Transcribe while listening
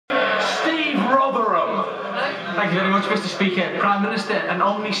Thank you very much, Mr. Speaker. Prime Minister, an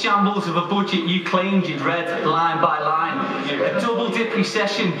omni-shambles of a budget you claimed you'd read line by line. A double-dip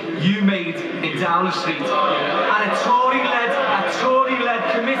recession you made in Downing Street. And a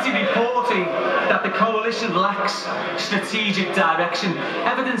Tory-led committee reporting that the coalition lacks strategic direction.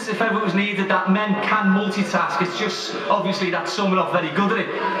 Evidence, if ever was needed, that men can multitask. It's just obviously that's someone off very good at it.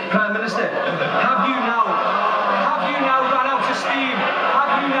 Prime Minister, have you now run out of steam?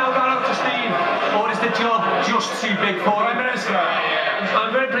 Have you now run out of steam? Or is the job just too big for Prime Minister?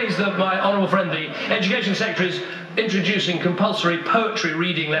 I'm very pleased that my honourable friend, the Education Secretary, is introducing compulsory poetry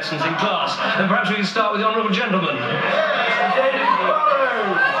reading lessons in class. And perhaps we can start with the honourable gentleman.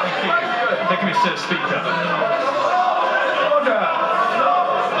 Thank you, Mr. Speaker.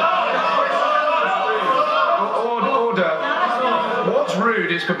 What's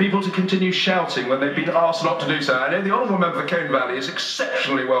rude is for people to continue shouting when they've been asked not to do so. I know the honourable member for Colne Valley is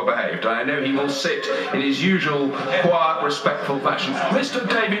exceptionally well behaved. I know he will sit in his usual quiet, respectful fashion. Mr.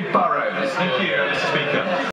 David Burrows. Thank you, Mr. Speaker.